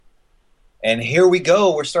And here we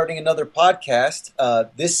go. We're starting another podcast.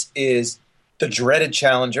 This is the dreaded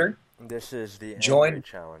challenger. This is the angry Join.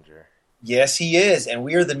 challenger. Yes, he is, and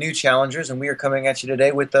we are the new challengers, and we are coming at you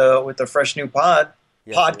today with a fresh new Yes,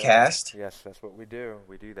 we are. podcast. Yes, that's what we do.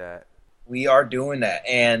 We do that. We are doing that,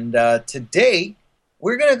 and today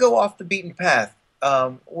we're going to go off the beaten path.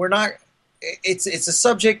 We're not. It's a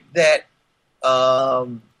subject that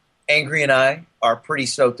Angry and I are pretty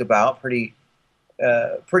stoked about, pretty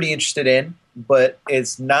interested in, but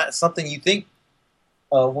it's not something you think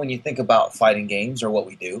when you think about fighting games or what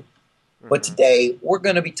we do. But hmm today we're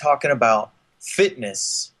going to be talking about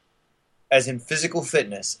fitness, as in physical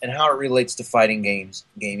fitness, and how it relates to fighting games,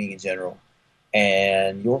 gaming in general,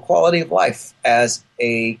 and your quality of life as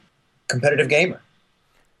a competitive gamer.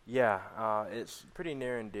 Yeah, it's pretty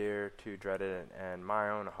near and dear to Dreaded and my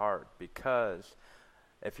own heart because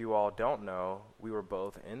if you all don't know, we were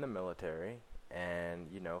both in the military, and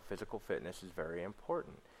physical fitness is very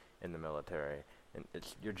important in the military, and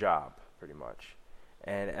it's your job pretty much.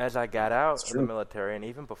 And as I got It's out of the true. military, and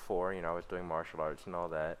even before, I was doing martial arts and all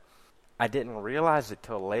that, I didn't realize it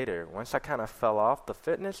till later. Once I kind of fell off the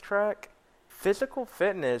fitness track, physical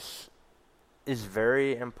fitness is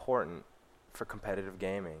very important for competitive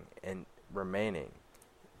gaming and remaining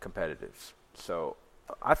competitive. So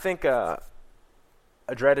I think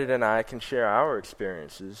Adredded and I can share our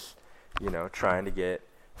experiences, trying to get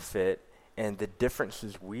fit and the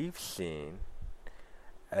differences we've seen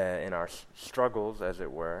in our struggles, as it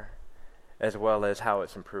were, as well as how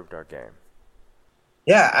it's improved our game.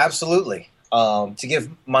 Yeah, absolutely. To give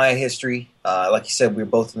my history, like you said, we were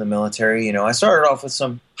both in the military. I started off with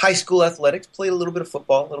some high school athletics, played a little bit of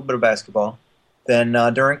football, a little bit of basketball. Then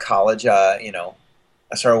during college, I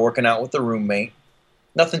started working out with a roommate.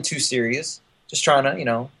 Nothing too serious, just trying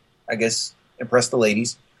to, I guess, impress the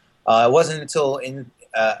ladies. It wasn't until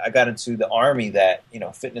I got into the army that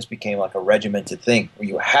fitness became like a regimented thing where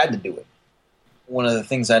you had to do it. One of the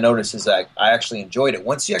things I noticed is that I actually enjoyed it.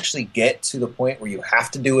 Once you actually get to the point where you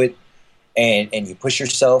have to do it, and you push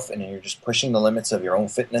yourself and you're just pushing the limits of your own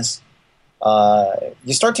fitness,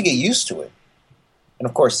 you start to get used to it. And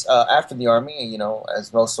of course, after the army,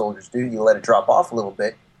 as most soldiers do, you let it drop off a little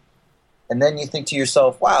bit, and then you think to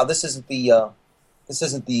yourself, "Wow, this isn't the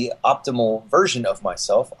optimal version of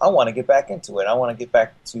myself. I want to get back into it. I want to get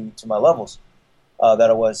back to my levels that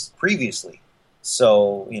I was previously."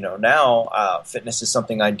 So now fitness is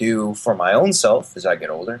something I do for my own self as I get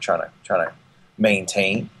older, trying to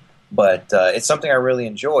maintain. But it's something I really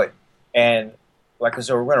enjoy. And like I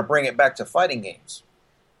said, we're going to bring it back to fighting games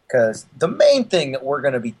because the main thing that we're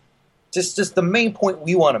going to be just the main point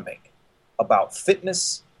we want to make about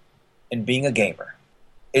fitness and being a gamer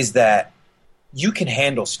is that you can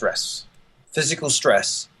handle stress, physical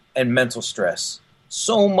stress and mental stress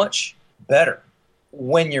so much better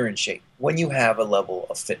when you're in shape, when you have a level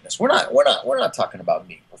of fitness. We're not talking about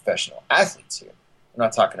being professional athletes here. We're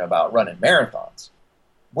not talking about running marathons.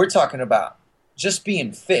 We're talking about just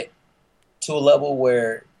being fit to a level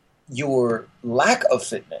where your lack of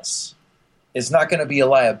fitness is not going to be a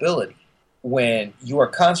liability when you are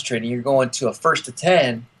concentrating. You're going to a first to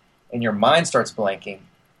 10 and your mind starts blanking,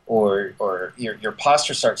 or your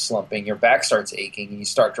posture starts slumping, your back starts aching, and you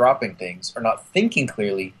start dropping things or not thinking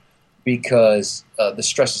clearly because the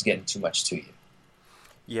stress is getting too much to you.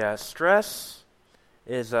 Yeah, stress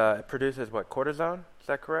is produces what, cortisone? Is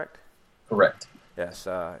that correct? Correct. Yes.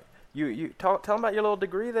 You tell them about your little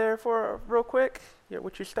degree there for real quick. Yeah,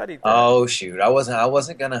 what you studied there. Oh shoot, I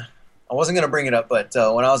wasn't gonna bring it up, but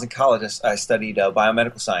when I was in college, I studied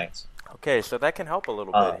biomedical science. Okay, so that can help a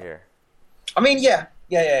little Uh, bit here. I mean, yeah.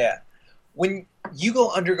 When you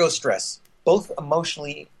undergo stress, both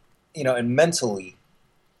emotionally, and mentally,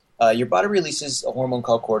 your body releases a hormone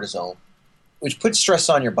called cortisol, which puts stress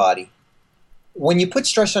on your body. When you put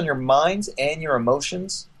stress on your minds and your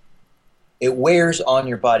emotions, it wears on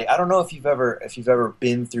your body. I don't know if you've ever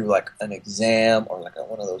been through like an exam or like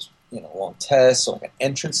one of those long tests or like an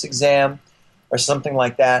entrance exam or something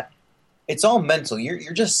like that. It's all mental.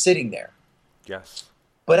 You're just sitting there. Yes.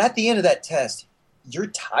 But at the end of that test, you're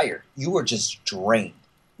tired. You are just drained.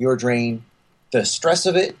 You're drained. The stress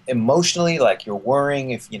of it emotionally, like you're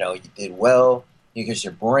worrying if you did well because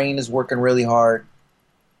your brain is working really hard,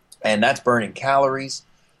 and that's burning calories.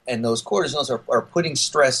 And those cortisols are putting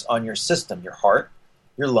stress on your system, your heart,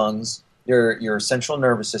 your lungs, your central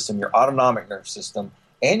nervous system, your autonomic nervous system,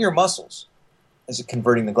 and your muscles. Is it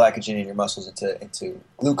converting the glycogen in your muscles into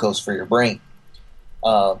glucose for your brain?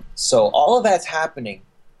 So all of that's happening,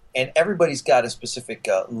 and everybody's got a specific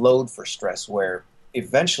load for stress where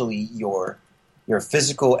eventually your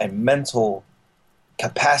physical and mental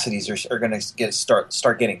capacities are going to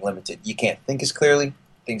start getting limited. You can't think as clearly.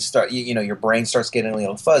 Things start, your brain starts getting a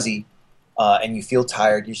little fuzzy, and you feel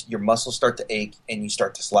tired. Your muscles start to ache, and you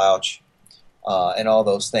start to slouch, and all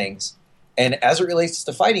those things. And as it relates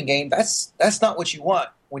to the fighting game, that's not what you want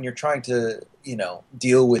when you're trying to,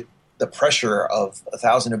 deal with the pressure of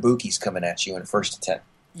 1,000 Ibukis coming at you in first attempt.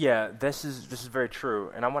 Yeah, this is very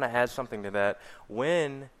true, and I want to add something to that.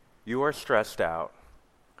 When you are stressed out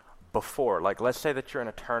before, like let's say that you're in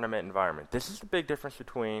a tournament environment, this is the big difference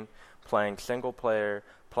between playing single player,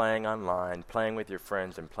 playing online, playing with your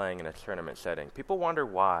friends, and playing in a tournament setting. People wonder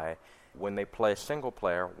why, when they play single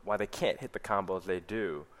player, why they can't hit the combos they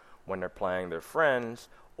do when they're playing their friends,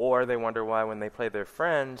 or they wonder why when they play their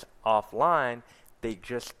friends offline, they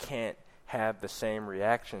just can't have the same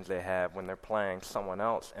reactions they have when they're playing someone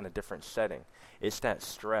else in a different setting. It's that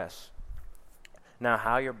stress. Now,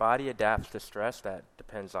 how your body adapts to stress, that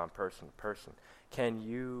depends on person to person. Can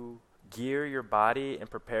you gear your body and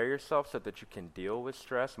prepare yourself so that you can deal with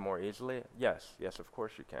stress more easily? Yes, of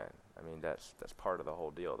course you can. I mean, that's part of the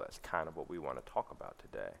whole deal. That's kind of what we want to talk about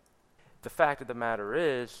today. The fact of the matter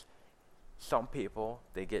is, some people,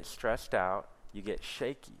 they get stressed out, you get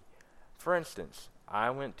shaky. For instance, I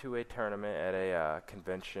went to a tournament at a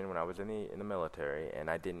convention when I was in the military, and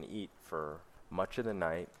I didn't eat for much of the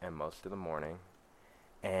night and most of the morning.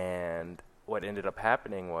 And what ended up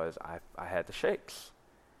happening was I had the shakes.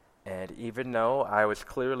 And even though I was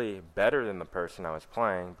clearly better than the person I was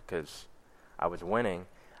playing because I was winning,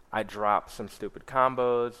 I dropped some stupid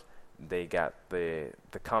combos. They got the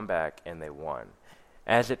comeback, and they won.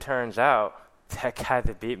 As it turns out, that guy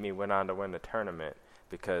that beat me went on to win the tournament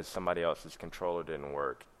because somebody else's controller didn't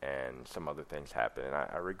work and some other things happened. And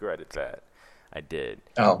I regretted that. I did.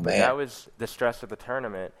 Oh, But man. that was the stress of the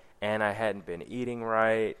tournament, and I hadn't been eating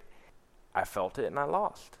right. I felt it, and I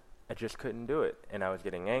lost. I just couldn't do it. And I was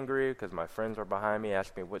getting angry because my friends were behind me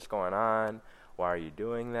asking me, what's going on? Why are you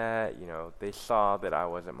doing that? They saw that I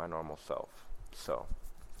wasn't my normal self. So,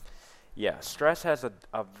 yeah, stress has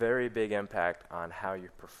a very big impact on how you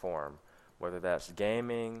perform, whether that's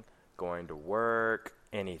gaming, going to work,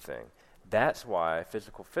 anything. That's why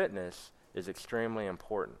physical fitness is extremely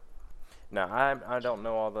important. Now, I don't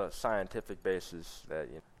know all the scientific basis that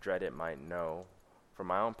Dreadit might know. From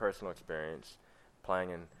my own personal experience, playing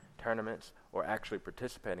in tournaments or actually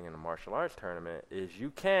participating in a martial arts tournament, is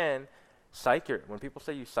you can when people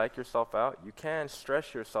say you psych yourself out, you can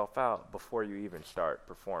stress yourself out before you even start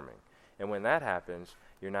performing. And when that happens,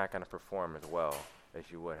 you're not going to perform as well as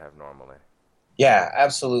you would have normally. Yeah,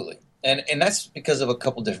 absolutely. And that's because of a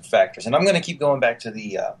couple different factors. And I'm going to keep going back to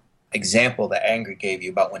the example that Angry gave you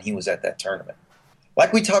about when he was at that tournament.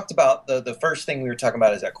 Like we talked about, the first thing we were talking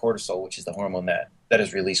about is that cortisol, which is the hormone that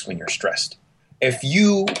is released when you're stressed. If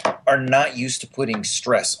you are not used to putting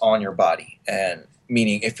stress on your body, and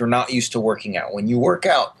meaning if you're not used to working out, when you work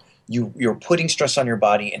out, you're putting stress on your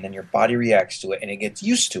body, and then your body reacts to it, and it gets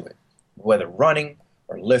used to it, whether running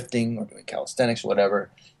or lifting or doing calisthenics, whatever.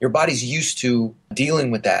 Your body's used to dealing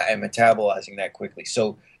with that and metabolizing that quickly.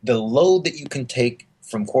 So the load that you can take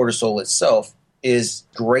from cortisol itself is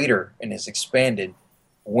greater and is expanded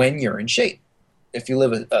when you're in shape. If you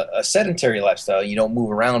live a sedentary lifestyle, you don't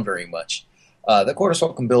move around very much, the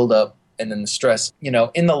cortisol can build up, and then the stress, in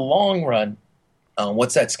the long run,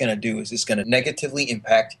 what that's going to do is it's going to negatively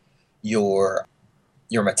impact your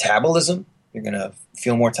metabolism. You're going to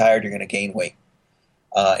feel more tired. You're going to gain weight.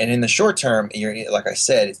 And in the short term, like I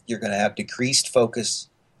said, you're going to have decreased focus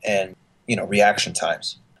and, reaction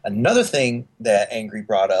times. Another thing that Angry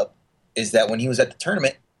brought up is that when he was at the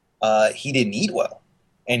tournament, he didn't eat well,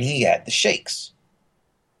 and he had the shakes.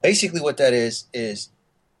 Basically what that is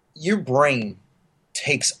your brain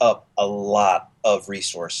takes up a lot of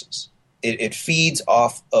resources. It feeds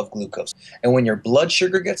off of glucose. And when your blood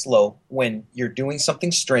sugar gets low, when you're doing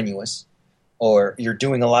something strenuous, or you're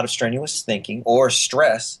doing a lot of strenuous thinking or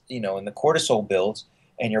stress, and the cortisol builds,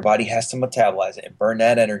 and your body has to metabolize it and burn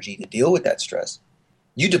that energy to deal with that stress,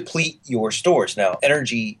 you deplete your stores. Now,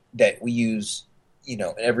 energy that we use,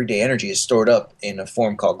 everyday energy is stored up in a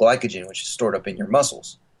form called glycogen, which is stored up in your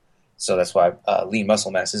muscles. So that's why lean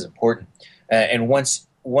muscle mass is important. And once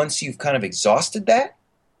you've kind of exhausted that,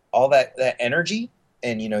 all that energy,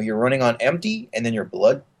 and you're running on empty, and then your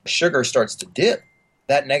blood sugar starts to dip,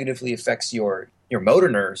 that negatively affects your motor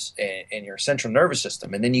nerves and your central nervous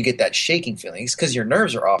system. And then you get that shaking feeling. It's because your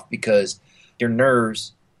nerves are off, because your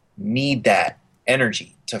nerves need that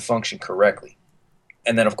energy to function correctly.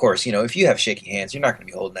 And then, of course, if you have shaky hands, you're not going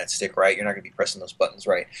to be holding that stick right. You're not going to be pressing those buttons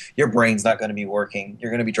right. Your brain's not going to be working. You're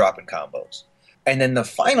going to be dropping combos. And then the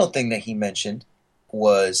final thing that he mentioned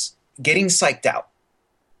was getting psyched out.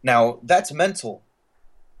 Now, that's mental,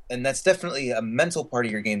 and that's definitely a mental part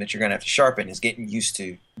of your game that you're going to have to sharpen is getting used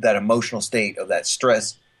to that emotional state of that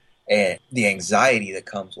stress and the anxiety that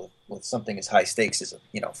comes with something as high stakes as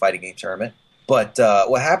a fighting game tournament. But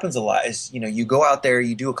what happens a lot is you go out there,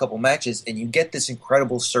 you do a couple matches, and you get this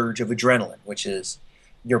incredible surge of adrenaline, which is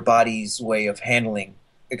your body's way of handling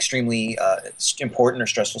extremely important or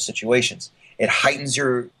stressful situations. It heightens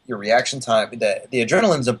your reaction time. The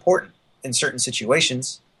adrenaline is important in certain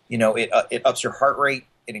situations. It ups your heart rate.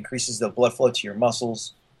 It increases the blood flow to your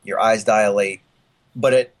muscles. Your eyes dilate.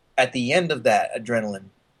 But at the end of that adrenaline,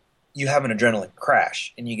 you have an adrenaline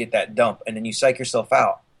crash, and you get that dump, and then you psych yourself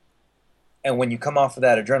out. And when you come off of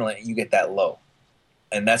that adrenaline, you get that low,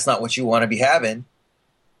 and that's not what you want to be having.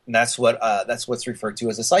 And that's what's referred to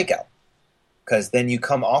as a psych out, because then you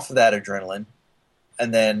come off of that adrenaline,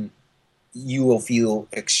 and then you will feel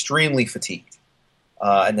extremely fatigued,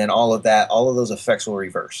 and then all of those effects will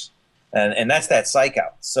reverse, and that's that psych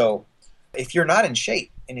out. So if you're not in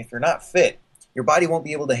shape and if you're not fit, your body won't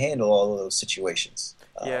be able to handle all of those situations.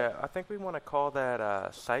 Yeah, I think we want to call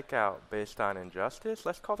that psych out based on injustice.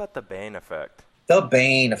 Let's call that the Bane effect. The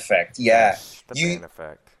Bane effect, yeah. Yes, the Bane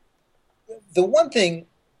effect. The one thing,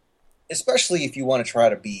 especially if you want to try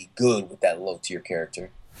to be good with that low tier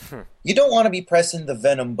character, you don't want to be pressing the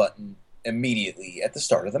Venom button immediately at the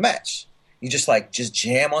start of the match. You just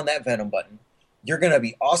jam on that Venom button. You're going to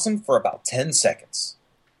be awesome for about 10 seconds.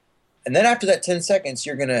 And then after that 10 seconds,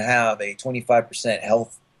 you're going to have a 25%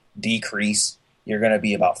 health decrease. You're going to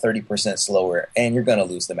be about 30% slower, and you're going to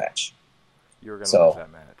lose the match. You're going to lose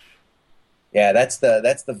that match. Yeah, that's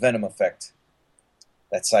the Venom effect.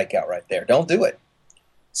 That psych out right there. Don't do it.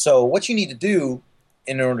 So what you need to do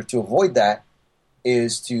in order to avoid that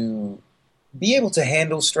is to be able to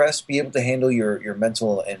handle stress, be able to handle your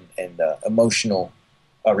mental and emotional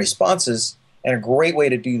responses. And a great way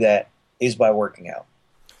to do that is by working out.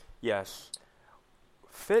 Yes.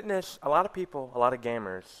 Fitness, a lot of people, a lot of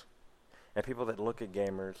gamers, and people that look at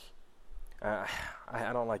gamers,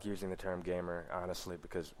 I don't like using the term gamer, honestly,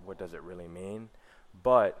 because what does it really mean?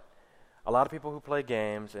 But a lot of people who play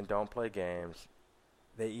games and don't play games,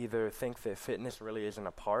 they either think that fitness really isn't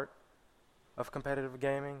a part of competitive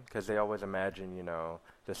gaming, because they always imagine,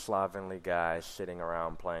 the slovenly guy sitting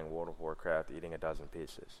around playing World of Warcraft eating a dozen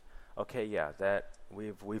pieces. Okay, yeah, that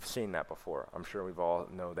we've seen that before. I'm sure we've all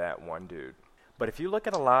know that one dude. But if you look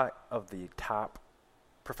at a lot of the top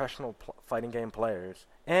professional fighting game players,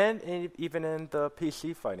 and even in the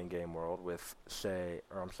PC fighting game world with,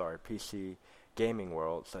 PC gaming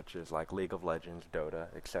world, such as like League of Legends, Dota,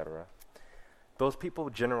 etc., those people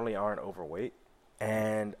generally aren't overweight.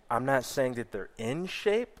 And I'm not saying that they're in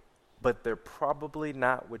shape, but they're probably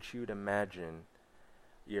not what you'd imagine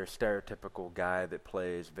your stereotypical guy that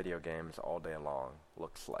plays video games all day long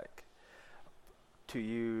looks like. To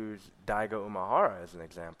use Daigo Umehara as an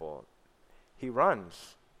example, he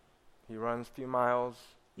runs a few miles.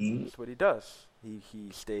 That's what he does. He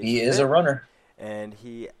stays He fit, is a runner. And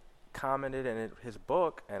he commented in his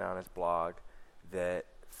book and on his blog that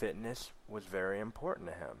fitness was very important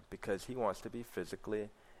to him because he wants to be physically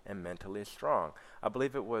and mentally strong. I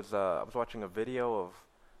believe it was, I was watching a video of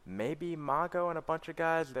maybe Mago and a bunch of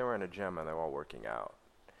guys. They were in a gym and they were all working out.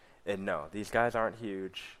 And no, these guys aren't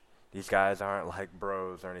huge. These guys aren't like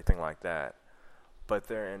bros or anything like that. But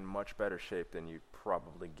they're in much better shape than you'd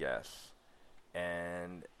probably guess.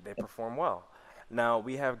 And they perform well. Now,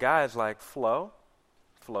 we have guys like Flo.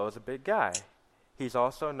 Flo is a big guy. He's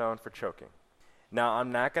also known for choking. Now,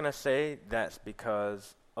 I'm not going to say that's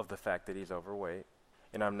because of the fact that he's overweight.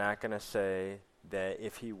 And I'm not going to say that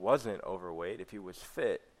if he wasn't overweight, if he was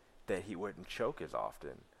fit, that he wouldn't choke as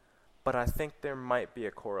often. But I think there might be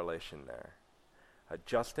a correlation there.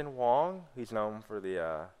 Justin Wong, he's known for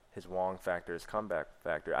his Wong factor, his comeback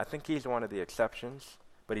factor. I think he's one of the exceptions,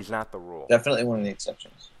 but he's not the rule. Definitely one of the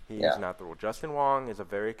exceptions. He's not the rule. Justin Wong is a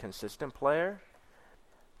very consistent player.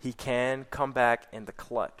 He can come back in the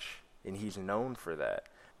clutch, and he's known for that.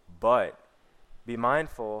 But be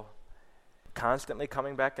mindful, constantly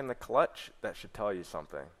coming back in the clutch, that should tell you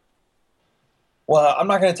something. Well, I'm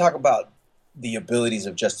not going to talk about the abilities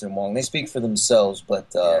of Justin Wong. They speak for themselves, but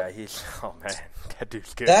oh man, that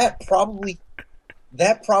dude's good. That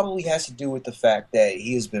probably has to do with the fact that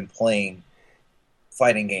he has been playing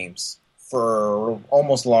fighting games for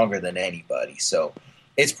almost longer than anybody. So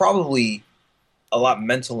it's probably a lot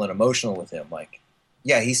mental and emotional with him. Like,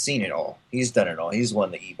 yeah, he's seen it all. He's done it all. He's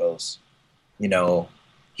won the Evos.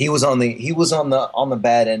 He was on the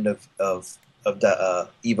bad end of the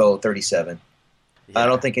Evo 37. Yeah. I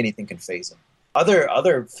don't think anything can faze him.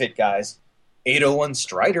 Other fit guys, 801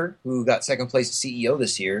 Strider, who got second place as CEO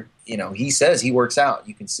this year, he says he works out.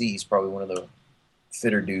 You can see he's probably one of the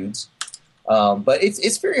fitter dudes. But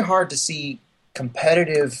it's very hard to see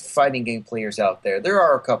competitive fighting game players out there. There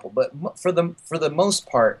are a couple, but for the most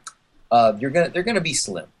part, they're gonna be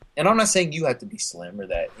slim. And I'm not saying you have to be slim or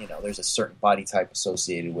that there's a certain body type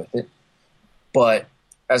associated with it. But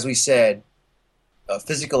as we said,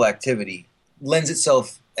 physical activity lends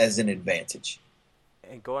itself as an advantage.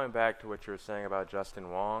 And going back to what you were saying about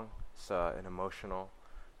Justin Wong, it's an emotional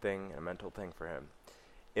thing, a mental thing for him.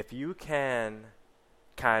 If you can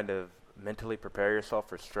kind of mentally prepare yourself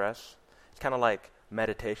for stress, it's kind of like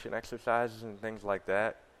meditation exercises and things like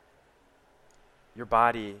that. Your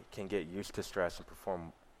body can get used to stress and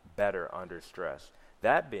perform better under stress.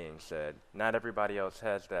 That being said, not everybody else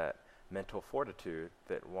has that mental fortitude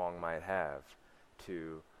that Wong might have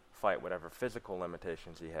to fight whatever physical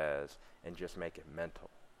limitations he has and just make it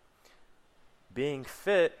mental. Being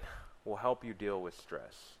fit will help you deal with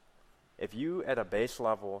stress. If you at a base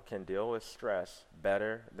level can deal with stress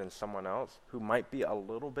better than someone else who might be a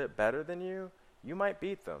little bit better than you, you might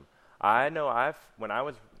beat them. I know when I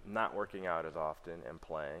was not working out as often and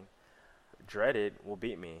playing, Dreaded will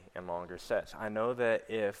beat me in longer sets. I know that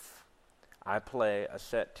if I play a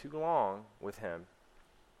set too long with him,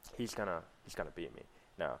 he's gonna beat me.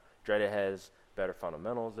 Now, Dreaded has better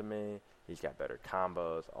fundamentals than me. He's got better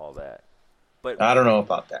combos, all that. But I don't know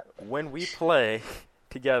about that. when we play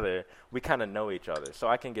together, we kind of know each other. So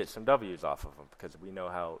I can get some W's off of him because we know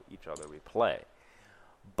how each other we play.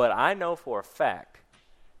 But I know for a fact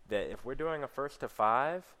that if we're doing a first to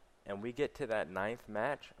 5 and we get to that 9th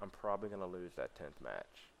match, I'm probably going to lose that 10th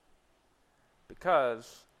match.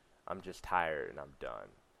 Because I'm just tired and I'm done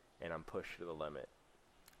and I'm pushed to the limit.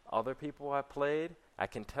 Other people I played, I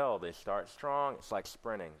can tell they start strong. It's like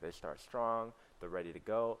sprinting. They start strong. They're ready to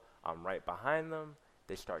go. I'm right behind them.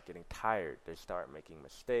 They start getting tired. They start making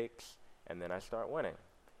mistakes. And then I start winning.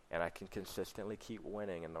 And I can consistently keep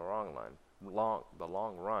winning in the long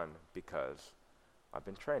run because I've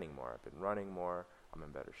been training more. I've been running more. I'm in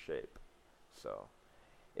better shape. So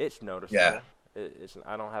it's noticeable. Yeah.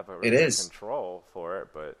 I don't have a It is. control for it,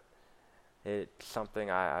 but it's something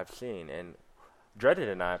I've seen. And Dreaded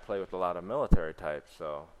and I play with a lot of military types,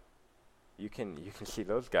 so you can see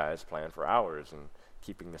those guys playing for hours and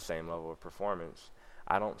keeping the same level of performance.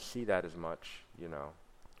 I don't see that as much,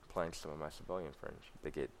 playing some of my civilian friends.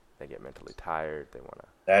 They get mentally tired. They want to.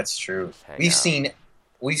 That's true. Just hang We've out. seen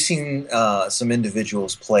we've seen some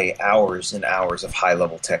individuals play hours and hours of high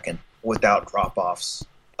level Tekken without drop offs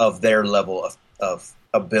of their level of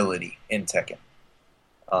ability in Tekken.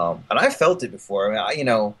 And I felt it before. I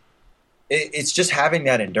mean, it's just having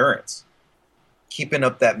that endurance, keeping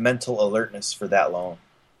up that mental alertness for that long.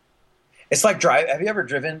 It's like drive. Have you ever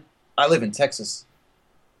driven? I live in Texas,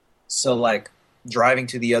 so like driving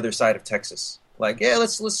to the other side of Texas. Like, yeah,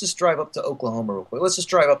 let's just drive up to Oklahoma real quick. Let's just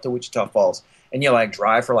drive up to Wichita Falls, and you like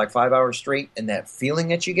drive for like 5 hours straight, and that feeling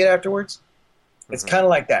that you get afterwards, it's kind of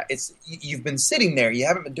like that. It's you've been sitting there, you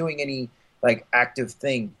haven't been doing any like active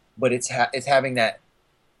thing, but it's having that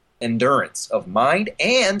endurance of mind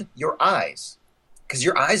and your eyes, because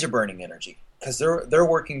your eyes are burning energy because they're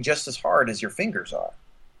working just as hard as your fingers are.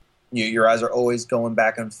 Your eyes are always going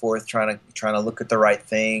back and forth, trying to look at the right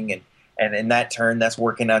thing, and in that turn, that's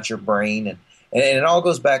working out your brain, and it all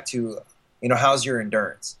goes back to how's your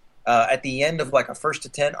endurance. At the end of like a first to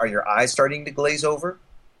 10, are your eyes starting to glaze over?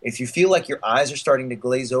 If you feel like your eyes are starting to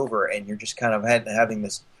glaze over and you're just kind of having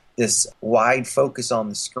this wide focus on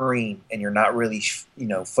the screen, and you're not really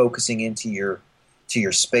focusing into your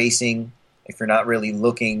spacing, if you're not really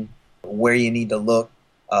looking where you need to look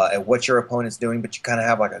at what your opponent's doing, but you kind of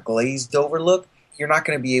have like a glazed over look, you're not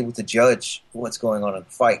going to be able to judge what's going on in the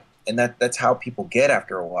fight. And that's how people get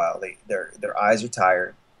after a while. Their eyes are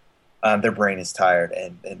tired, their brain is tired,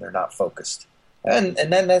 and they're not focused. And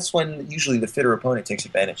then that's when usually the fitter opponent takes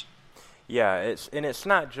advantage. Yeah, it's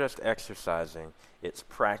not just exercising. It's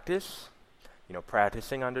practice,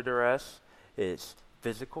 practicing under duress. It's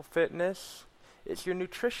physical fitness. It's your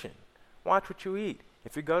nutrition. Watch what you eat.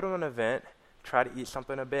 If you go to an event, try to eat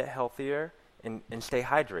something a bit healthier and stay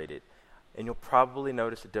hydrated. And you'll probably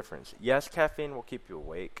notice a difference. Yes, caffeine will keep you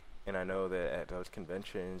awake. And I know that at those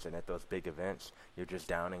conventions and at those big events, you're just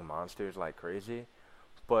downing monsters like crazy.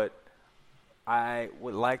 But I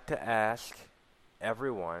would like to ask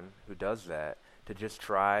everyone who does that to just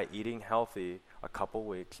try eating healthy a couple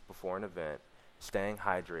weeks before an event, staying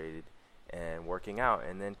hydrated, and working out.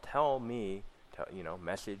 And then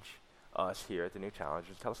message us here at the New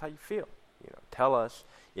Challengers. Tell us how you feel. Tell us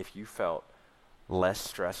if you felt less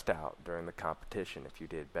stressed out during the competition if you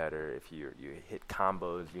did better, if you hit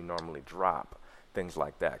combos you normally drop, things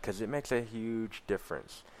like that, because it makes a huge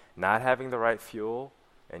difference. Not having the right fuel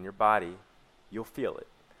in your body, you'll feel it.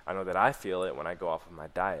 I know that I feel it when I go off of my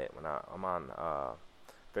diet. When I'm on a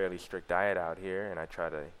fairly strict diet out here and I try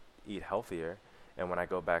to eat healthier, and when I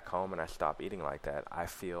go back home and I stop eating like that, I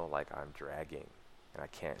feel like I'm dragging and I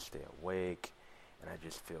can't stay awake and I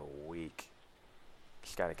just feel weak.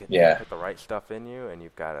 Just got to put the right stuff in you, and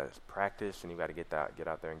you've got to practice, and you've got to get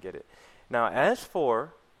out there and get it. Now, as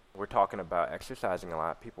for, we're talking about exercising a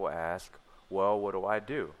lot. People ask, well, what do I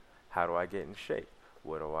do? How do I get in shape?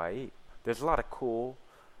 What do I eat? There's a lot of cool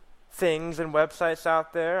things and websites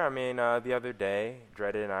out there. I mean, the other day,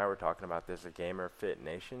 Dreaded and I were talking about this, a Gamer Fit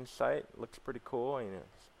Nation site. Looks pretty cool. You know,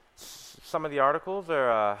 some of the articles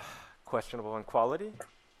are questionable in quality,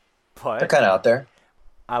 but they're kind of out there.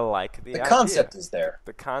 I like the idea. Concept is there.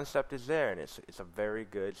 The concept is there, and it's a very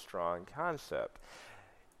good, strong concept.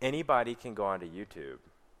 Anybody can go onto YouTube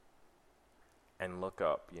and look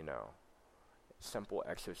up, simple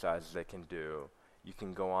exercises they can do. You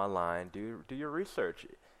can go online, do your research.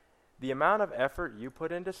 The amount of effort you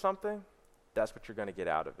put into something, that's what you're going to get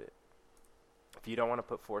out of it. If you don't want to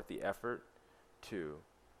put forth the effort to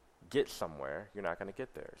get somewhere, you're not going to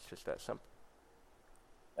get there. It's just that simple.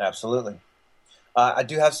 Absolutely. I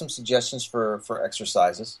do have some suggestions for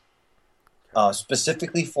exercises,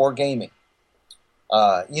 specifically for gaming.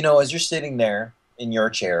 As you're sitting there in your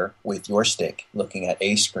chair with your stick looking at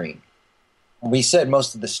a screen, we said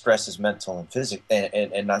most of the stress is mental and physical,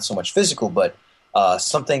 and not so much physical, but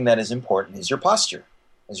something that is important is your posture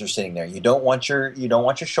as you're sitting there. You don't want your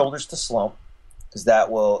shoulders to slump, because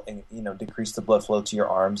that will decrease the blood flow to your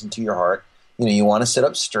arms and to your heart. You want to sit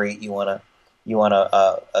up straight. You want to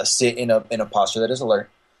sit in a posture that is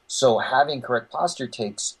alert. So having correct posture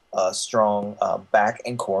takes strong back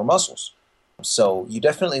and core muscles. So you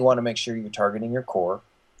definitely want to make sure you're targeting your core,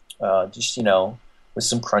 with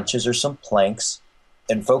some crunches or some planks,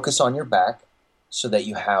 and focus on your back so that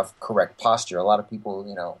you have correct posture. A lot of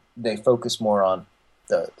people, they focus more on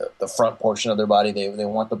the front portion of their body. They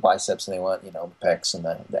want the biceps and they want, the pecs and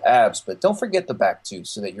the abs. But don't forget the back too,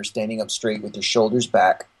 so that you're standing up straight with your shoulders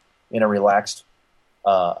back in a relaxed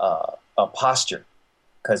posture.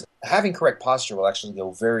 Because having correct posture will actually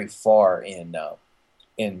go very far in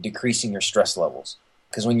decreasing your stress levels.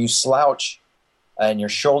 Because when you slouch and your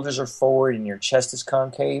shoulders are forward and your chest is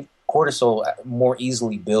concave, cortisol more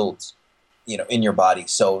easily builds, in your body.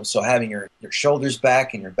 So having your shoulders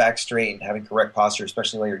back and your back straight and having correct posture,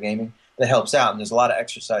 especially while you're gaming, that helps out. And there's a lot of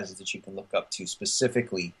exercises that you can look up to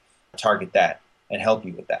specifically target that and help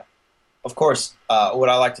you with that. Of course, what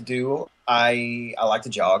I like to do, I like to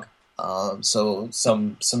jog. So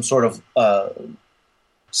some sort of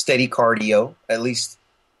steady cardio, at least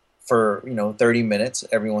for 30 minutes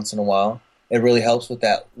every once in a while. It really helps with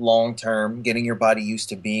that long term, getting your body used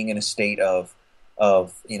to being in a state of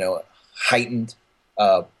heightened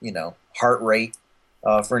heart rate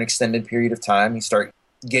for an extended period of time. You start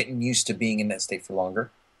getting used to being in that state for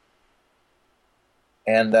longer.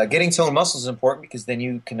 And getting toned muscles is important, because then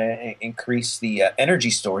you can increase the energy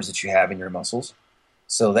stores that you have in your muscles.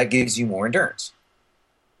 So that gives you more endurance.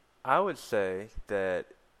 I would say that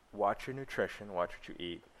watch your nutrition, watch what you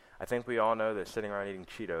eat. I think we all know that sitting around eating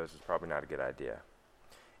Cheetos is probably not a good idea.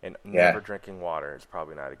 And never drinking water is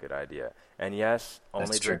probably not a good idea. And yes,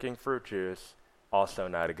 only drinking fruit juice, also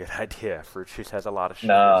not a good idea. Fruit juice has a lot of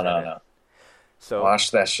sugar in it. No. So wash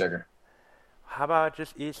that sugar. How about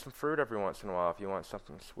just eat some fruit every once in a while if you want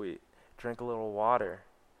something sweet? Drink a little water.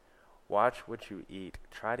 Watch what you eat.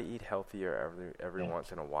 Try to eat healthier every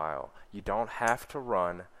once in a while. You don't have to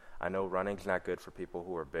run. I know running's not good for people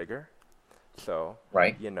who are bigger. So,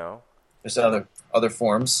 right. There's other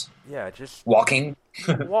forms. Yeah, just walking.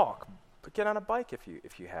 Walk. But get on a bike if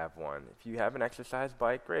you have one. If you have an exercise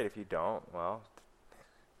bike, great. If you don't, well,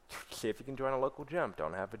 see if you can join a local gym.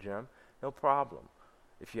 Don't have a gym, no problem.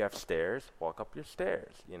 If you have stairs, walk up your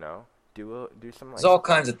stairs, Do some There's all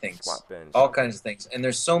kinds of things. All kinds of things. And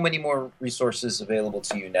there's so many more resources available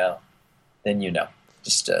to you now than you know.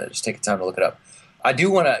 Just take the time to look it up. I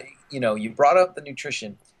do want to, you brought up the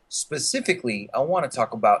nutrition. Specifically, I want to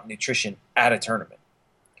talk about nutrition at a tournament.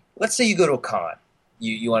 Let's say you go to a con.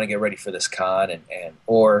 You want to get ready for this con,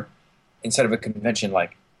 or instead of a convention,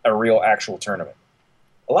 like a real actual tournament.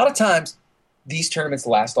 A lot of times, these tournaments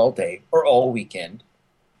last all day or all weekend.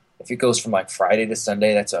 If it goes from like Friday to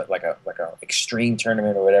Sunday, that's like a extreme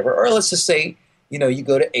tournament or whatever. Or let's just say, you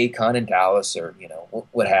go to A-Con in Dallas, or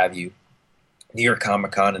what have you, New York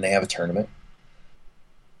Comic Con, and they have a tournament.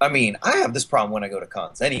 I mean, I have this problem when I go to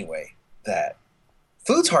cons anyway, that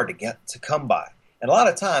Food's hard to get to come by. And a lot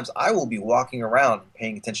of times I will be walking around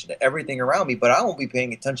paying attention to everything around me, but I won't be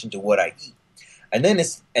paying attention to what I eat. And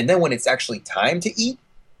then when it's actually time to eat,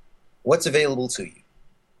 what's available to you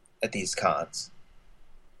at these cons?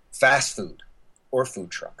 Fast food or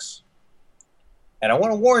food trucks. And I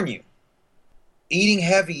want to warn you, eating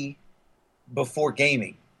heavy before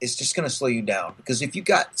gaming is just going to slow you down, because if you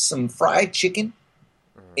got some fried chicken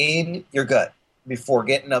in your gut before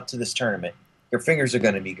getting up to this tournament, your fingers are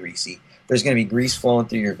going to be greasy. There's going to be grease flowing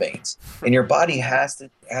through your veins, and your body has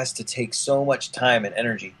to take so much time and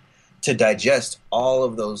energy to digest all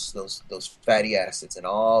of those fatty acids and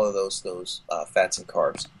all of those fats and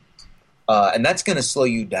carbs, and that's going to slow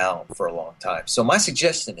you down for a long time. So my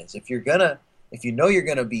suggestion is, if you know you're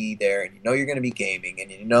gonna be there, and you know you're gonna be gaming, and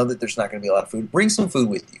you know that there's not gonna be a lot of food, bring some food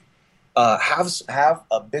with you. Have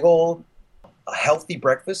a big old healthy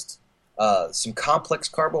breakfast, some complex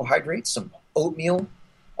carbohydrates, some oatmeal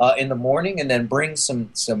in the morning, and then bring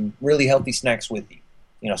some really healthy snacks with you.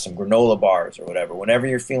 You know, some granola bars or whatever. Whenever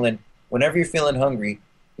you're feeling hungry,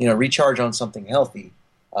 recharge on something healthy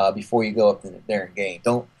before you go up there and game.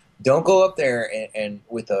 Don't go up there and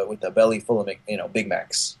with a belly full of Big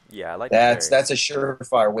Macs. Yeah, I like that's a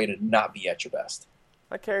surefire way to not be at your best.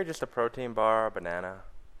 I carry just a protein bar, a banana,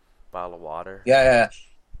 bottle of water. Yeah.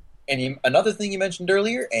 And another thing you mentioned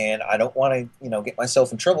earlier, and I don't want to get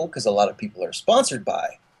myself in trouble, because a lot of people are sponsored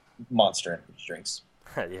by Monster energy drinks.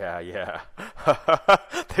 Yeah.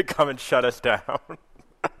 They come and shut us down.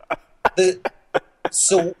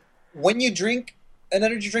 So when you drink an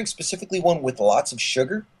energy drink, specifically one with lots of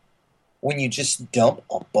sugar, when you just dump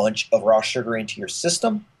a bunch of raw sugar into your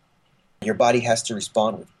system, your body has to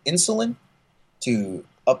respond with insulin to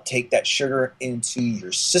uptake that sugar into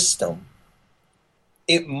your system.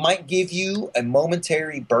 It might give you a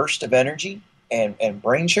momentary burst of energy and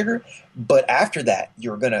brain sugar, but after that,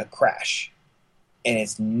 you're going to crash, and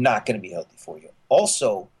it's not going to be healthy for you.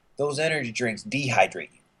 Also, those energy drinks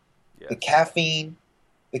dehydrate you. Yes. The caffeine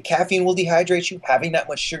will dehydrate you. Having that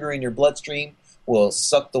much sugar in your bloodstream will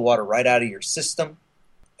suck the water right out of your system,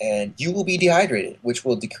 and you will be dehydrated, which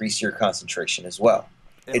will decrease your concentration as well.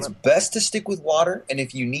 It's best to stick with water, and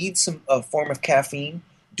if you need some form of caffeine,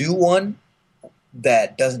 do one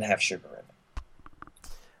that doesn't have sugar in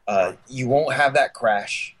it. You won't have that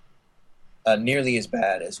crash nearly as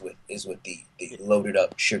bad as with the loaded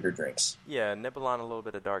up sugar drinks. Yeah, nibble on a little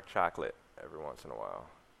bit of dark chocolate every once in a while.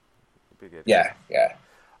 Be good. Yeah.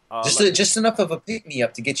 Just enough of a pick me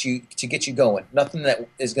up to get you going. Nothing that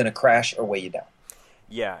is going to crash or weigh you down.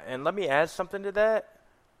 Yeah, and let me add something to that.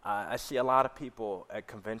 I see a lot of people at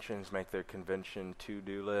conventions make their convention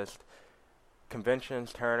to-do list.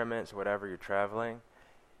 Conventions, tournaments, whatever, you're traveling.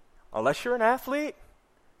 Unless you're an athlete,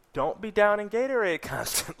 don't be down in Gatorade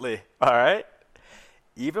constantly, all right?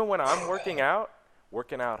 Even when I'm working out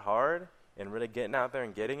hard, and really getting out there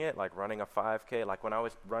and getting it, like running a 5K, like when I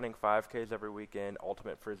was running 5Ks every weekend,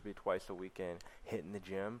 ultimate frisbee twice a weekend, hitting the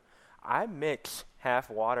gym, I mix half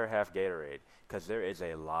water, half Gatorade, because there is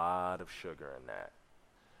a lot of sugar in that.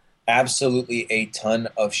 Absolutely a ton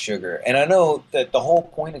of sugar. And I know that the whole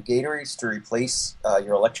point of Gatorade is to replace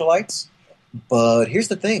your electrolytes, but here's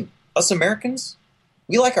the thing. Us Americans,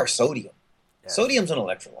 we like our sodium. Yes. Sodium's an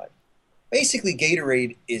electrolyte. Basically,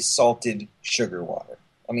 Gatorade is salted sugar water.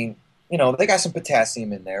 I mean, they got some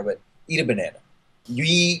potassium in there, but eat a banana.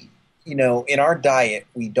 In our diet,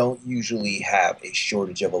 we don't usually have a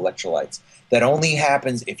shortage of electrolytes. That only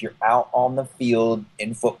happens if you're out on the field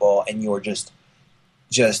in football and you're just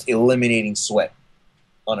eliminating sweat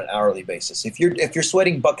on an hourly basis. If you're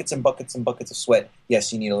sweating buckets and buckets and buckets of sweat,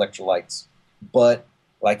 yes, you need electrolytes. But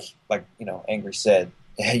like Angry said,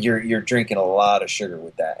 you're drinking a lot of sugar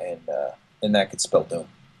with that, and that could spell doom.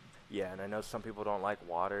 Yeah, and I know some people don't like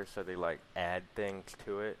water, so they add things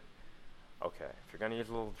to it. Okay, if you're going to use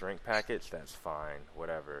little drink packets, that's fine,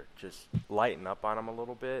 whatever. Just lighten up on them a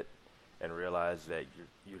little bit and realize that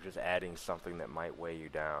you're just adding something that might weigh you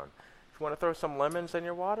down. If you want to throw some lemons in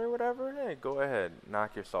your water or whatever, hey, go ahead,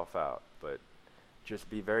 knock yourself out. But just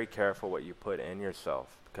be very careful what you put in yourself,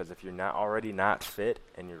 because if you're not fit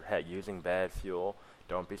and you're using bad fuel,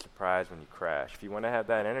 don't be surprised when you crash. If you want to have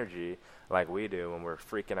that energy like we do when we're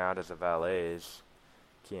freaking out as a valets,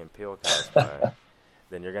 Key and Peele kind of play,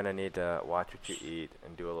 then you're going to need to watch what you eat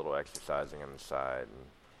and do a little exercising on the side. And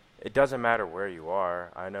it doesn't matter where you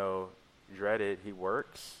are. I know Dreaded, he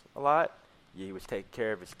works a lot. He was taking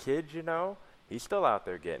care of his kids, He's still out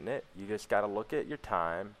there getting it. You just got to look at your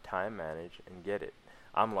time manage, and get it.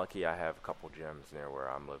 I'm lucky I have a couple gyms near where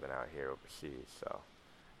I'm living out here overseas,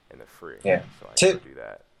 and they're free. Yeah. So I can do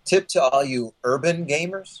that. Tip to all you urban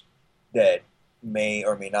gamers that may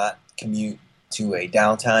or may not commute to a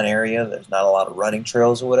downtown area. There's not a lot of running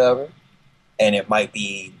trails or whatever, and it might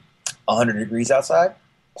be 100 degrees outside.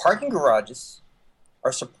 Parking garages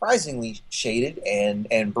are surprisingly shaded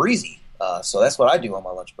and breezy. So that's what I do on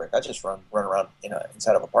my lunch break. I just run around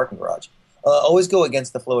inside of a parking garage. Always go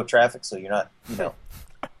against the flow of traffic, so you're not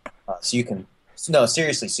so you can no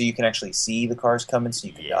seriously, so you can actually see the cars coming, so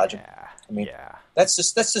you can dodge them. I mean,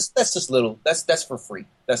 that's little. That's for free.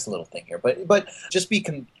 That's a little thing here, but just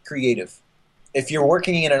be creative. If you're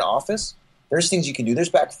working in an office, there's things you can do. There's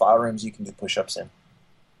back file rooms you can do push-ups in.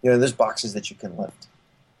 There's boxes that you can lift.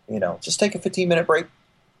 Just take a 15-minute break.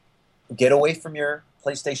 Get away from your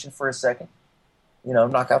PlayStation for a second.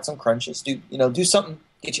 Knock out some crunches. Do something.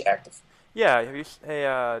 Get you active. Yeah.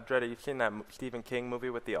 Hey, Dreddy, you've seen that Stephen King movie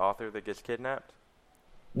with the author that gets kidnapped?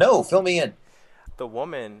 No, fill me in. The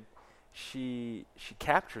woman, she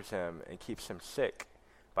captures him and keeps him sick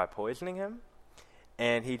by poisoning him,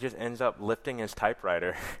 and he just ends up lifting his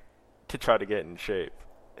typewriter to try to get in shape.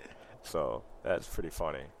 So that's pretty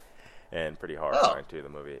funny and pretty horrifying too. The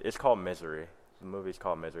movie. It's called Misery. The movie's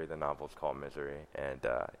called Misery. The novel's called Misery. And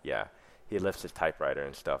he lifts his typewriter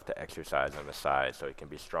and stuff to exercise on the side so he can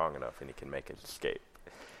be strong enough and he can make his escape.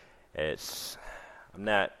 I'm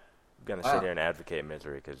not gonna sit here and advocate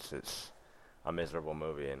Misery because it's a miserable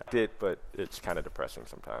movie, but it's kind of depressing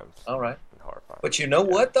sometimes. All right. And horrifying. But you know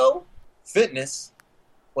what though? Fitness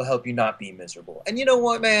will help you not be miserable. And you know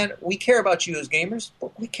what, man? We care about you as gamers,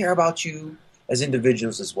 but we care about you as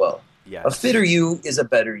individuals as well. Yes. A fitter you is a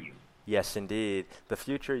better you. Yes, indeed. The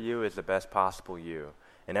future you is the best possible you.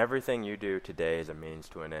 And everything you do today is a means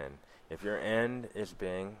to an end. If your end is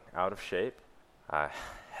being out of shape, I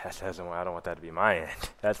don't want that to be my end.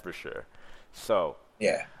 That's for sure. So,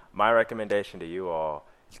 my recommendation to you all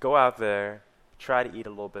is go out there, try to eat a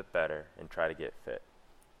little bit better, and try to get fit.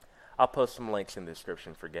 I'll post some links in the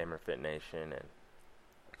description for Gamer Fit Nation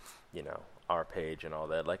and, our page and all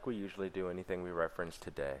that, like we usually do anything we reference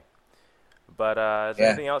today. But is there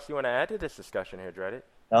anything else you want to add to this discussion here, Dreaded?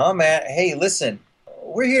 No, man. Hey, listen,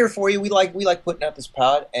 we're here for you. We like putting out this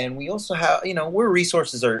pod, and we also have, we're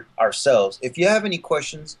resources ourselves. If you have any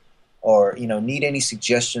questions or need any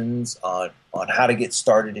suggestions on how to get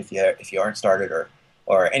started, if you aren't started,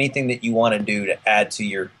 or anything that you want to do to add to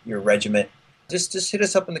your regiment, just hit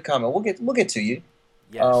us up in the comment. We'll get to you.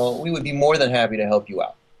 Yes. We would be more than happy to help you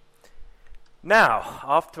out. Now,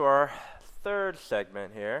 off to our third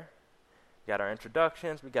segment here. We got our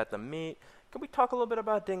introductions. We got the meat. Can we talk a little bit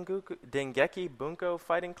about Dengeki Bunko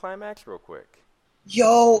Fighting Climax real quick?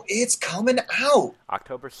 Yo, it's coming out.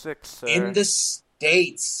 October 6th, sir. In the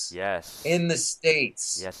States. Yes. In the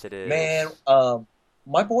States. Yes, it is. Man,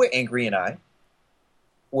 my boy Angry and I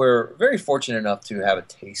were very fortunate enough to have a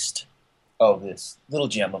taste of this little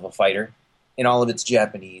gem of a fighter in all of its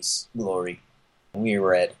Japanese glory. We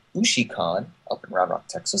were at UshiCon up in Round Rock,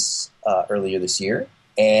 Texas, earlier this year,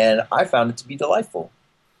 and I found it to be delightful.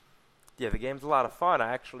 Yeah, the game's a lot of fun.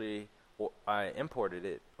 I imported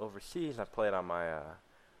it overseas. I play it on my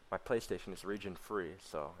PlayStation. It's region free,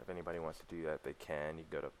 so if anybody wants to do that, they can. You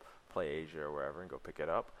go to Play Asia or wherever and go pick it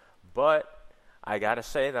up. But I gotta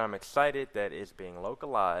say that I'm excited that it's being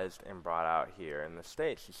localized and brought out here in the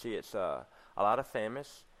States. You see, it's a lot of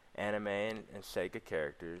famous anime and Sega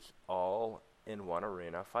characters all in one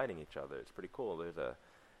arena fighting each other. It's pretty cool. There's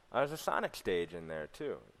a Sonic stage in there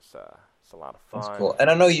too. It's a lot of fun. That's cool.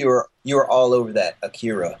 And I know you were all over that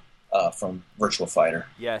Akira from Virtua Fighter.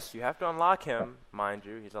 Yes, you have to unlock him, mind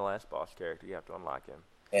you. He's the last boss character. You have to unlock him.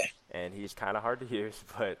 Yeah. And he's kind of hard to use,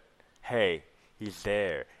 but hey, he's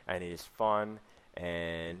there and he's fun.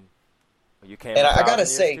 And you can't. And I gotta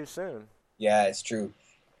say, too soon. Yeah, it's true.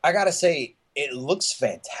 I gotta say, it looks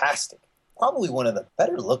fantastic. Probably one of the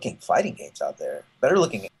better looking fighting games out there. Better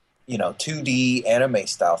looking, 2D anime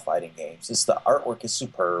style fighting games. The artwork is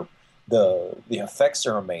superb. The effects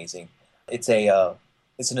are amazing. It's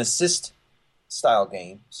an assist style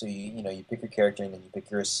game. So you pick your character and then you pick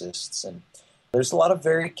your assists, and there's a lot of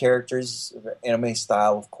varied characters, anime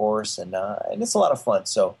style, of course, and it's a lot of fun.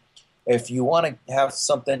 So if you want to have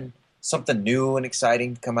something new and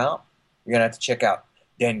exciting come out, you're gonna have to check out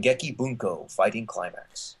Dengeki Bunko Fighting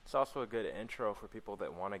Climax. It's also a good intro for people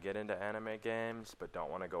that want to get into anime games but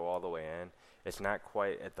don't want to go all the way in. It's not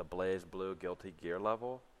quite at the Blaze Blue Guilty Gear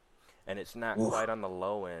level, and it's not quite on the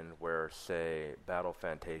low end where, say, Battle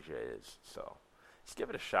Fantasia is. So just give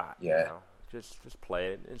it a shot. Yeah. Just play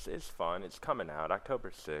it. It's fun. It's coming out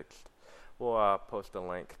October 6th. We'll post a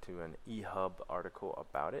link to an eHub article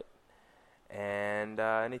about it. And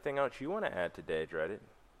anything else you want to add today, Dreaded?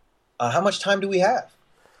 How much time do we have?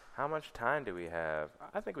 How much time do we have?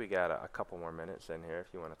 I think we got a couple more minutes in here if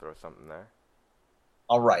you want to throw something there.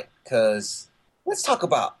 All right, because let's talk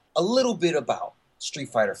about a little bit about Street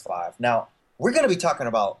Fighter V. Now, we're going to be talking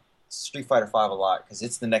about Street Fighter V a lot because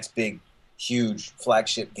it's the next big, huge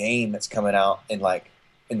flagship game that's coming out in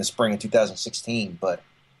the spring of 2016. But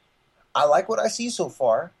I like what I see so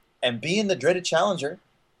far, and being the dreaded challenger,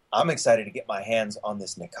 I'm excited to get my hands on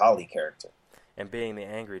this Nikali character. And being the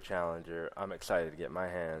angry challenger, I'm excited to get my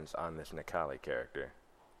hands on this Nikali character.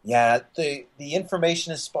 Yeah, the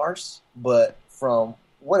information is sparse, but from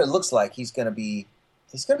what it looks like, he's gonna be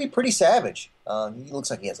pretty savage. He looks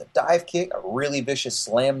like he has a dive kick, a really vicious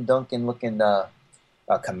slam dunking looking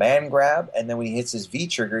command grab, and then when he hits his V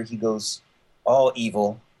trigger, he goes all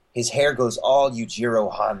evil. His hair goes all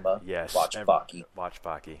Yujiro Hanma. Yes, Watch Baki. Watch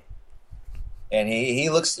Baki. And he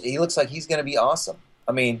looks like he's gonna be awesome.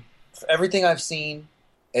 I mean, for everything I've seen,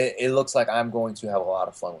 it looks like I'm going to have a lot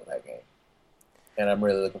of fun with that game. And I'm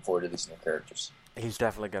really looking forward to these new characters. He's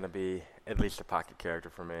definitely going to be at least a pocket character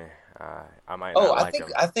for me. I might not like him.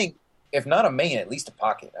 I think if not a main, at least a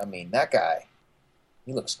pocket. I mean, that guy,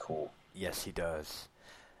 he looks cool. Yes, he does.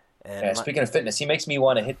 And speaking of fitness, he makes me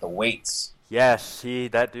want to hit the weights. Yes,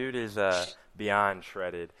 that dude is beyond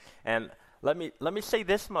shredded. And let me say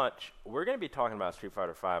this much: we're going to be talking about Street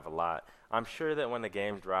Fighter V a lot. I'm sure that when the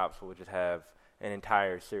game drops, we'll just have an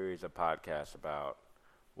entire series of podcasts about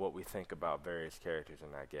what we think about various characters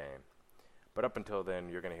in that game. But up until then,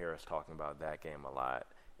 you're going to hear us talking about that game a lot.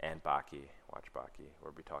 And Baki. Watch Baki.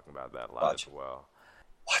 We'll be talking about that a lot as well.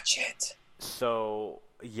 Watch it. So,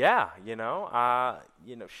 yeah,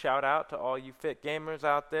 shout out to all you fit gamers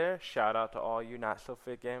out there. Shout out to all you not so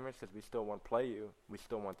fit gamers because we still want to play you. We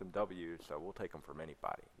still want them W's, so we'll take them from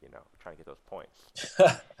anybody, trying to get those points.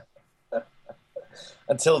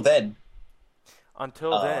 Until then.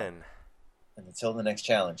 Until then. And until the next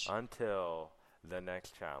challenge. Until the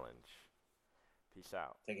next challenge. Peace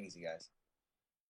out. Take it easy, guys.